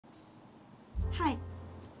Hi.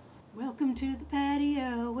 Welcome to the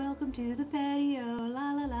patio, welcome to the patio,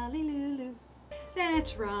 la la la li lulu.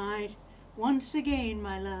 That's right. Once again,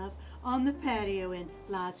 my love, on the patio in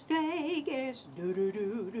Las Vegas. Do do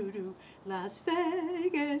do do do. Las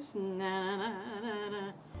Vegas. Na na na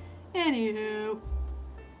na. Anywho,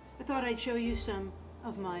 I thought I'd show you some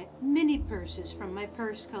of my mini purses from my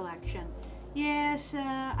purse collection. Yes,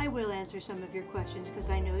 I will answer some of your questions because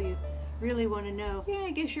I know you really want to know. Yeah,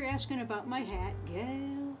 I guess you're asking about my hat.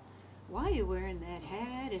 Gail, why are you wearing that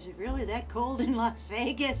hat? Is it really that cold in Las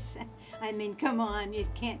Vegas? I mean, come on,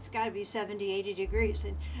 it's got to be 70, 80 degrees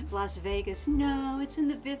in Las Vegas. No, it's in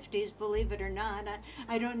the 50s, believe it or not.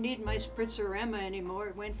 I don't need my Spritzeremma anymore.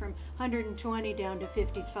 It went from 120 down to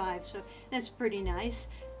 55, so that's pretty nice.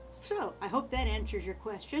 So, I hope that answers your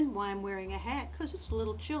question, why I'm wearing a hat, because it's a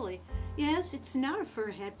little chilly. Yes, it's not a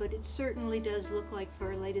fur hat, but it certainly does look like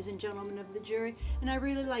fur, ladies and gentlemen of the jury, and I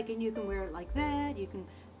really like it. And you can wear it like that, you can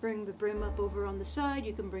bring the brim up over on the side,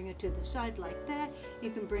 you can bring it to the side like that,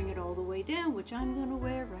 you can bring it all the way down, which I'm going to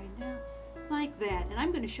wear right now, like that. And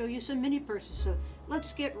I'm going to show you some mini purses, so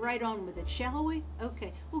let's get right on with it, shall we?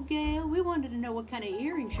 Okay. Well, Gail, we wanted to know what kind of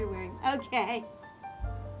earrings you're wearing. Okay.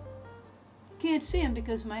 Can't see them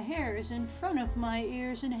because my hair is in front of my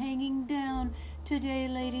ears and hanging down today,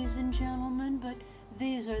 ladies and gentlemen, but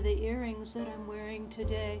these are the earrings that I'm wearing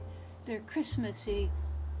today. They're Christmassy,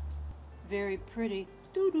 very pretty.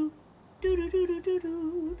 Doo-doo, doo-doo, doo-doo,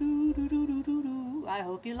 doo-doo, doo-doo, doo-doo, doo-doo. I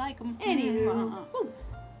hope you like them. Anywho,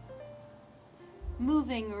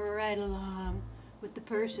 moving right along with the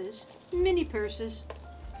purses, mini purses.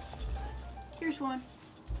 Here's one.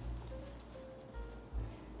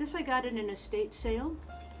 This I got in an estate sale.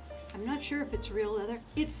 I'm not sure if it's real leather.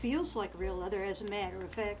 It feels like real leather, as a matter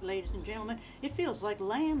of fact, ladies and gentlemen. It feels like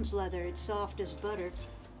lamb's leather. It's soft as butter.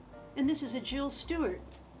 And this is a Jill Stewart.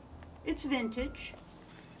 It's vintage.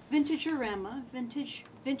 Vintage-orama.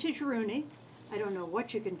 Vintage Rooney. I don't know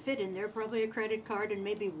what you can fit in there. Probably a credit card and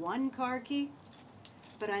maybe one car key.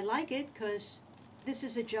 But I like it because this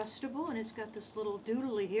is adjustable and it's got this little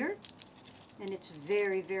doodly here. And it's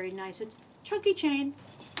very, very nice. It's chunky chain.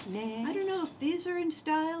 Next. I don't know if these are in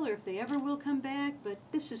style or if they ever will come back, but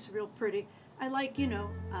this is real pretty. I like, you know,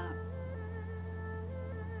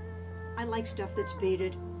 I like stuff that's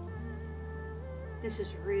beaded. This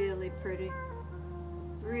is really pretty.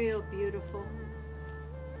 Real beautiful.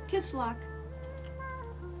 Kiss lock.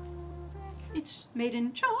 It's made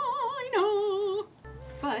in China,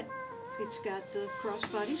 but it's got the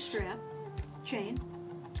crossbody strap, chain,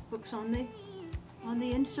 hooks on the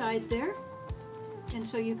inside there. And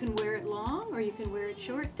so you can wear it long or you can wear it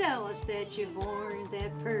short. Tell us that you've worn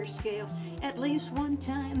that purse, Gail, at least one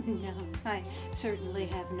time. No, I certainly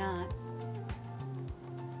have not.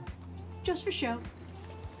 Just for show.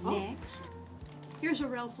 Oh. Next. Here's a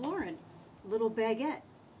Ralph Lauren little baguette.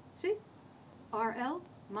 See? RL,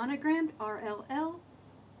 monogrammed RLL.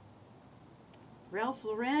 Ralph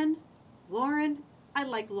Lauren. Lauren. I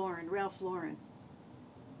like Lauren, Ralph Lauren.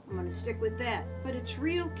 I'm going to stick with that. But it's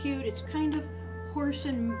real cute. It's kind of horse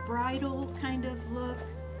and bridle kind of look,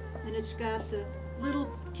 and it's got the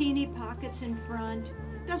little teeny pockets in front.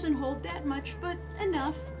 Doesn't hold that much, but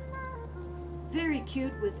enough. Very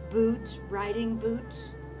cute with boots, riding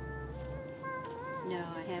boots. No,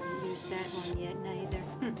 I haven't used that one yet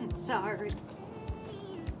neither. Sorry.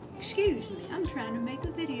 Excuse me, I'm trying to make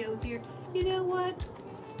a video here. You know what?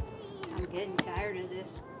 I'm getting tired of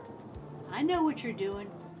this. I know what you're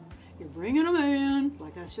doing. You're bringing them in,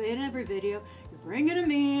 like I say in every video, you're bringing them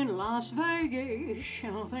in Las Vegas.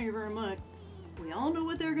 Oh, thank you very much. We all know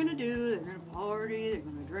what they're going to do. They're going to party, they're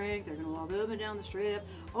going to drink, they're going to walk up and down the strip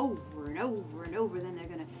over and over and over. Then they're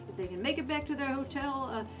going to, if they can make it back to their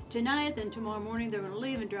hotel tonight, then tomorrow morning they're going to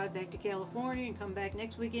leave and drive back to California and come back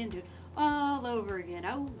next weekend, do it all over again,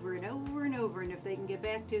 over and over and over. And if they can get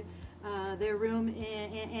back to their room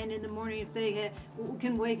and in the morning, if they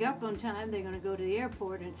can wake up on time, they're going to go to the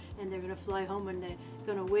airport and they're going to fly home and they're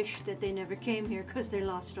going to wish that they never came here because they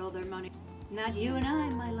lost all their money. Not you and I,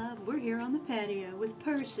 my love. We're here on the patio with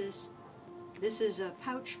purses. This is a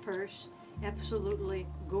pouch purse, absolutely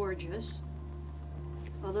gorgeous.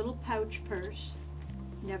 A little pouch purse.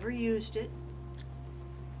 Never used it.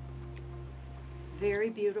 Very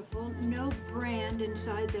beautiful. No brand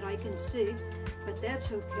inside that I can see, but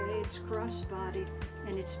that's okay. It's crossbody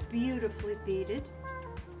and it's beautifully beaded.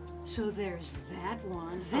 So there's that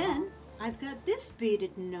one. Then I've got this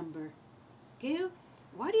beaded number. Gail,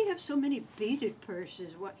 why do you have so many beaded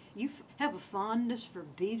purses? What, you have a fondness for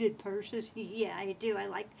beaded purses? Yeah, I do. I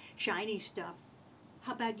like shiny stuff.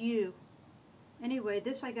 How about you? Anyway,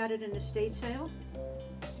 this I got at an estate sale.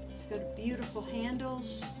 It's got beautiful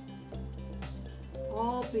handles,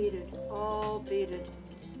 all beaded, all beaded.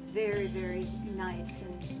 Very, very nice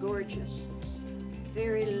and gorgeous.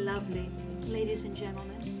 Very lovely, ladies and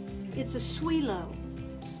gentlemen. It's a Swilo.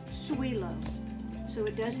 Swilo. So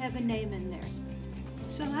it does have a name in there.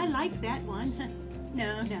 So I like that one.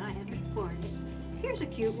 No, I haven't worn it. Here's a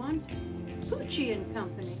cute one. Pucci &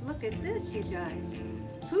 Company. Look at this, you guys.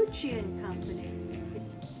 Pucci & Company.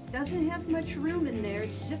 It doesn't have much room in there.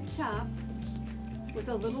 It's zip top with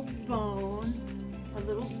a little bone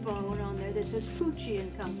on there that says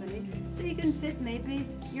Pucci & Company. So you can fit maybe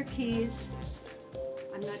your keys.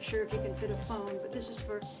 I'm not sure if you can fit a phone, but this is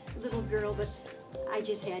for a little girl, but I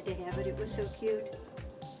just had to have it. It was so cute.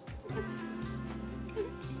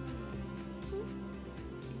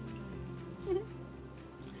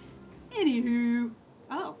 Anywho,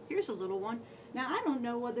 oh, here's a little one. Now, I don't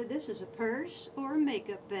know whether this is a purse or a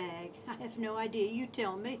makeup bag. I have no idea. You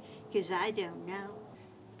tell me, because I don't know.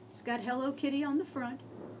 It's got Hello Kitty on the front.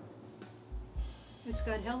 It's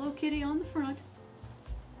got Hello Kitty on the front.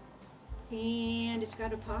 And it's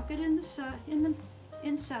got a pocket in the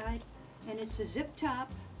inside. And it's a zip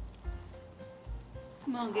top.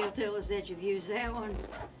 Come on, Gail, tell us that you've used that one.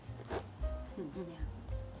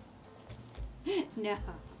 No.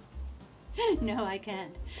 No, I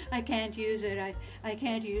can't. I can't use it. I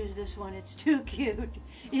can't use this one. It's too cute.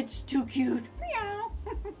 It's too cute. Meow.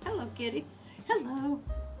 Hello, kitty. Hello.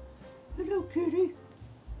 Hello, kitty.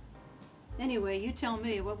 Anyway, you tell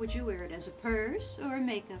me, what would you wear it as, a purse or a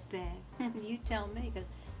makeup bag? You tell me, because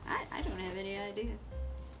I don't have any idea.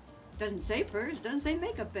 Doesn't say purse, doesn't say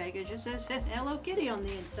makeup bag. It just says Hello Kitty on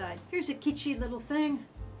the inside. Here's a kitschy little thing.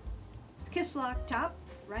 Kiss lock top,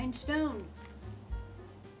 rhinestone.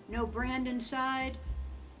 No brand inside.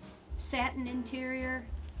 Satin interior.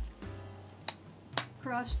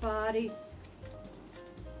 Crossbody.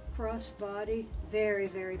 Crossbody. Very,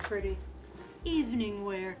 very pretty. Evening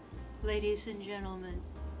wear, ladies and gentlemen.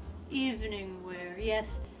 Evening wear.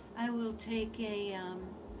 Yes, I will take a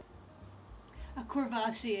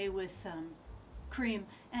Courvoisier with cream,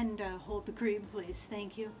 and hold the cream, please.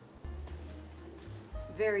 Thank you.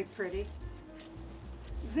 Very pretty.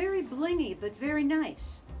 Very blingy, but very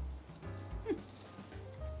nice.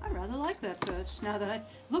 I rather like that purse, now that I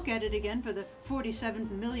look at it again for the 47th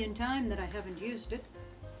million time that I haven't used it.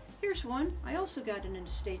 Here's one. I also got in an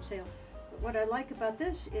estate sale. But what I like about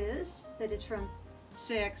this is that it's from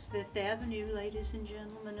Saks Fifth Avenue, ladies and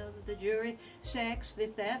gentlemen of the jury. Saks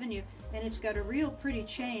Fifth Avenue. And it's got a real pretty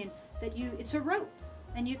chain that it's a rope.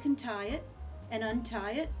 And you can tie it and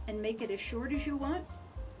untie it and make it as short as you want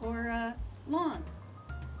or long.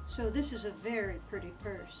 So this is a very pretty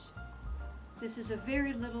purse. This is a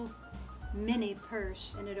very little mini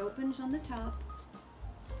purse, and it opens on the top.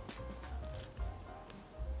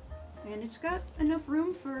 And it's got enough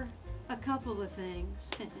room for a couple of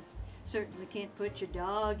things. Certainly can't put your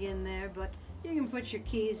dog in there, but you can put your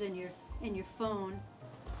keys and your phone.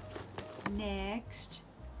 Next.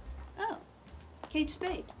 Oh, Kate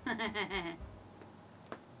Spade.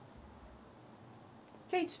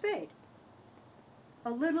 Kate Spade.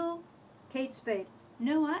 A little Kate Spade.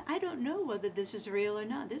 No, I don't know whether this is real or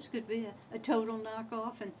not. This could be a total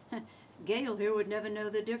knockoff, and Gail here would never know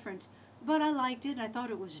the difference. But I liked it. I thought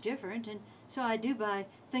it was different, and so I do buy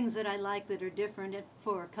things that I like that are different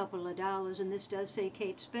for a couple of dollars, and this does say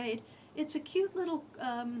Kate Spade. It's a cute little,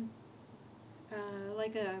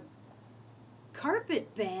 like a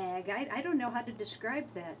carpet bag. I don't know how to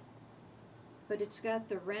describe that. But it's got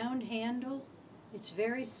the round handle. It's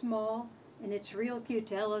very small. And it's real cute.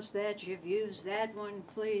 Tell us that you've used that one,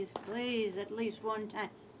 please, please, at least one time.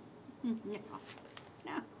 No,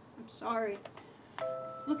 I'm sorry.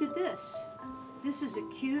 Look at this. This is a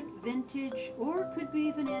cute vintage, or could be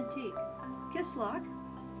even antique, kiss lock.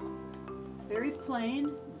 Very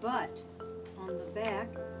plain, but on the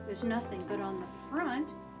back, there's nothing. But on the front,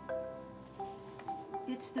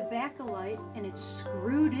 it's the Bakelite, and it's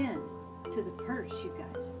screwed in to the purse, you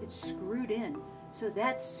guys. It's screwed in. So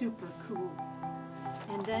that's super cool.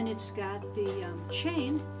 And then it's got the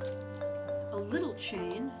chain, a little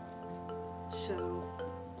chain. So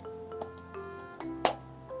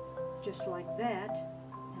just like that,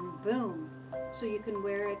 and boom. So you can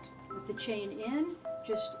wear it with the chain in,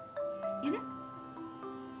 just, you know,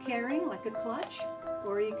 carrying like a clutch,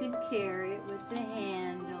 or you can carry it with the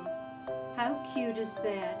handle. How cute is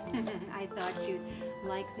that? I thought you'd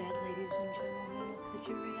like that, ladies and gentlemen of the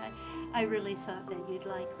jury. I really thought that you'd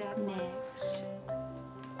like that. Next.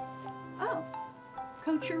 Oh,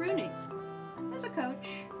 Coach-a-rooney. There's a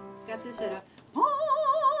Coach. Got this at a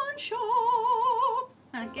pawn shop.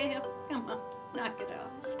 Gail, come on. Knock it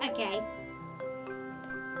off. Okay.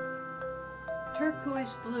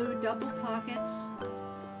 Turquoise blue double pockets.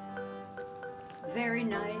 Very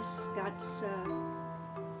nice. Got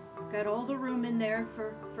all the room in there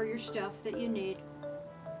for your stuff that you need.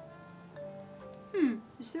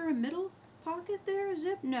 Is there a middle pocket there? A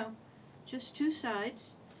zip? No. Just two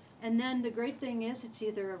sides. And then the great thing is it's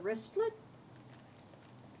either a wristlet,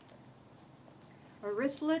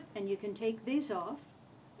 and you can take these off,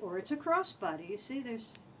 or it's a crossbody. You see,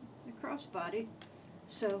 there's a crossbody.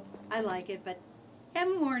 So I like it, but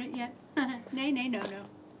haven't worn it yet. Nay, nay, no, no.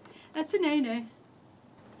 That's a nay, nay.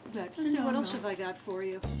 Let's see, what else have I got for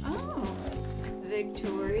you? Oh,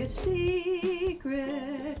 Victoria's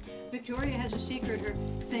Secret. Victoria has a secret. Her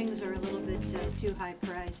things are a little bit too high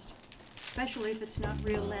priced, especially if it's not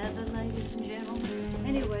real leather, ladies and gentlemen.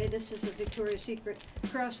 Anyway, this is a Victoria's Secret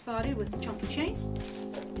crossbody with chunky chain.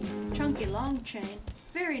 Chunky long chain.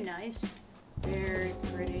 Very nice. Very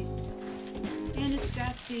pretty. And it's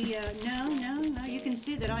got the, no, you can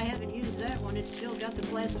see that I haven't used that one. It's still got the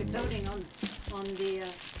plastic coating on the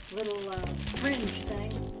little fringe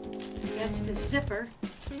thing. That's the zipper.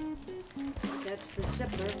 That's the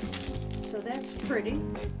zipper. So that's pretty.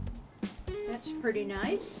 That's pretty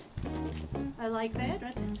nice. I like that.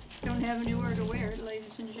 I don't have anywhere to wear it,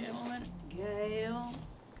 ladies and gentlemen. Gail.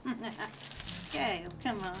 Gail,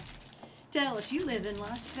 come on. Tell us, you live in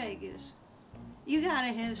Las Vegas. You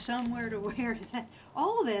gotta have somewhere to wear that,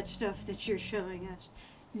 all that stuff that you're showing us.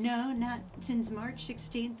 No, not since March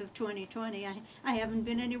 16th of 2020. I haven't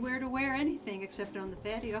been anywhere to wear anything except on the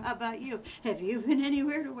patio. How about you? Have you been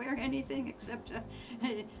anywhere to wear anything except,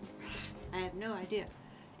 I have no idea.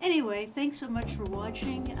 Anyway, thanks so much for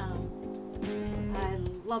watching. I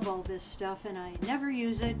love all this stuff and I never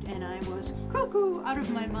use it, and I was cuckoo out of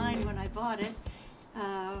my mind when I bought it.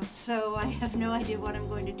 So I have no idea what I'm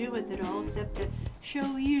going to do with it all except to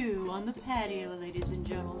show you on the patio, ladies and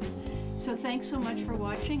gentlemen. So thanks so much for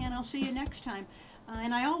watching, and I'll see you next time.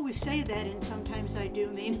 And I always say that, and sometimes I do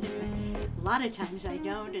mean it. A lot of times I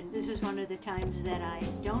don't, and this is one of the times that I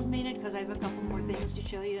don't mean it because I have a couple more things to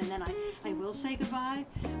show you, and then I will say goodbye.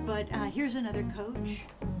 But here's another Coach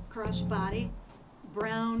crossbody,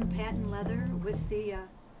 brown patent leather with the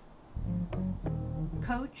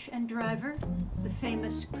Coach and driver, the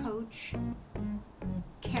famous Coach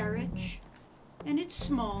carriage. And it's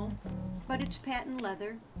small, but it's patent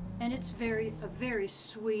leather, and it's a very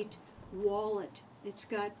sweet wallet. It's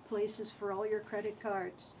got places for all your credit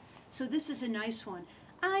cards. So this is a nice one.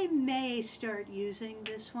 I may start using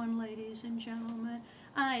this one, ladies and gentlemen.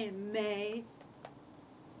 I may.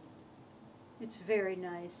 It's very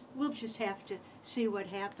nice. We'll just have to see what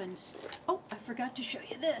happens. Oh, I forgot to show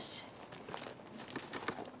you this.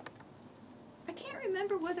 I can't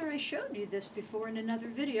remember whether I showed you this before in another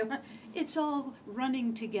video. It's all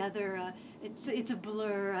running together. It's a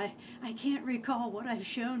blur. I can't recall what I've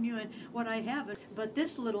shown you and what I haven't. But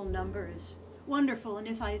this little number is wonderful, and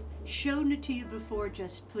if I've shown it to you before,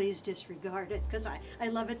 just please disregard it, because I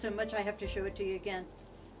love it so much I have to show it to you again.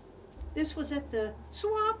 This was at the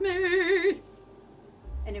swap meet,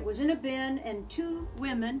 and it was in a bin, and two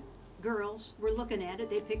women, girls, were looking at it.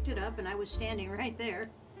 They picked it up, and I was standing right there.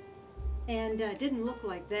 And it didn't look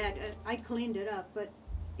like that. I cleaned it up, but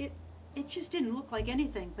it just didn't look like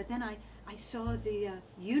anything. But then I saw the,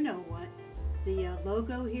 you-know-what, the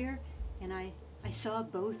logo here, and I saw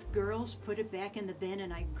both girls put it back in the bin,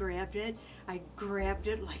 and I grabbed it. I grabbed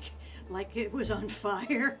it like it was on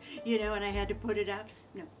fire, you know, and I had to put it out.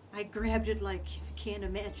 No, I grabbed it like, you can't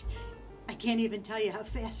imagine. I can't even tell you how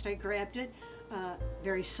fast I grabbed it.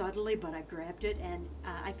 Very subtly, but I grabbed it, and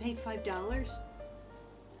I paid $5.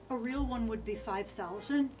 A real one would be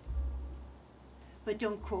 $5,000, but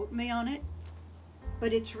don't quote me on it.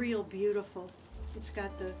 But it's real beautiful. It's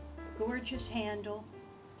got the gorgeous handle.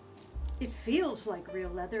 It feels like real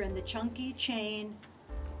leather, and the chunky chain,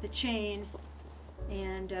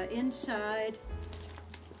 and inside,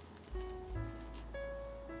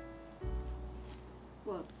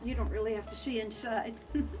 well, you don't really have to see inside,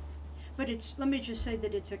 but let me just say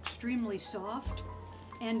that it's extremely soft.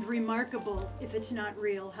 And remarkable, if it's not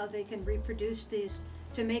real, how they can reproduce these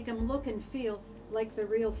to make them look and feel like the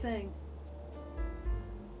real thing.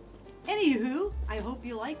 Anywho, I hope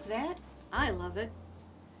you like that. I love it.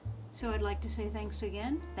 So I'd like to say thanks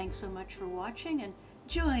again. Thanks so much for watching and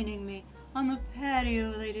joining me on the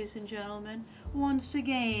patio, ladies and gentlemen, once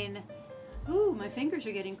again. Ooh, my fingers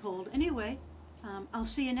are getting cold. Anyway, I'll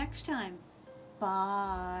see you next time.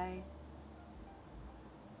 Bye.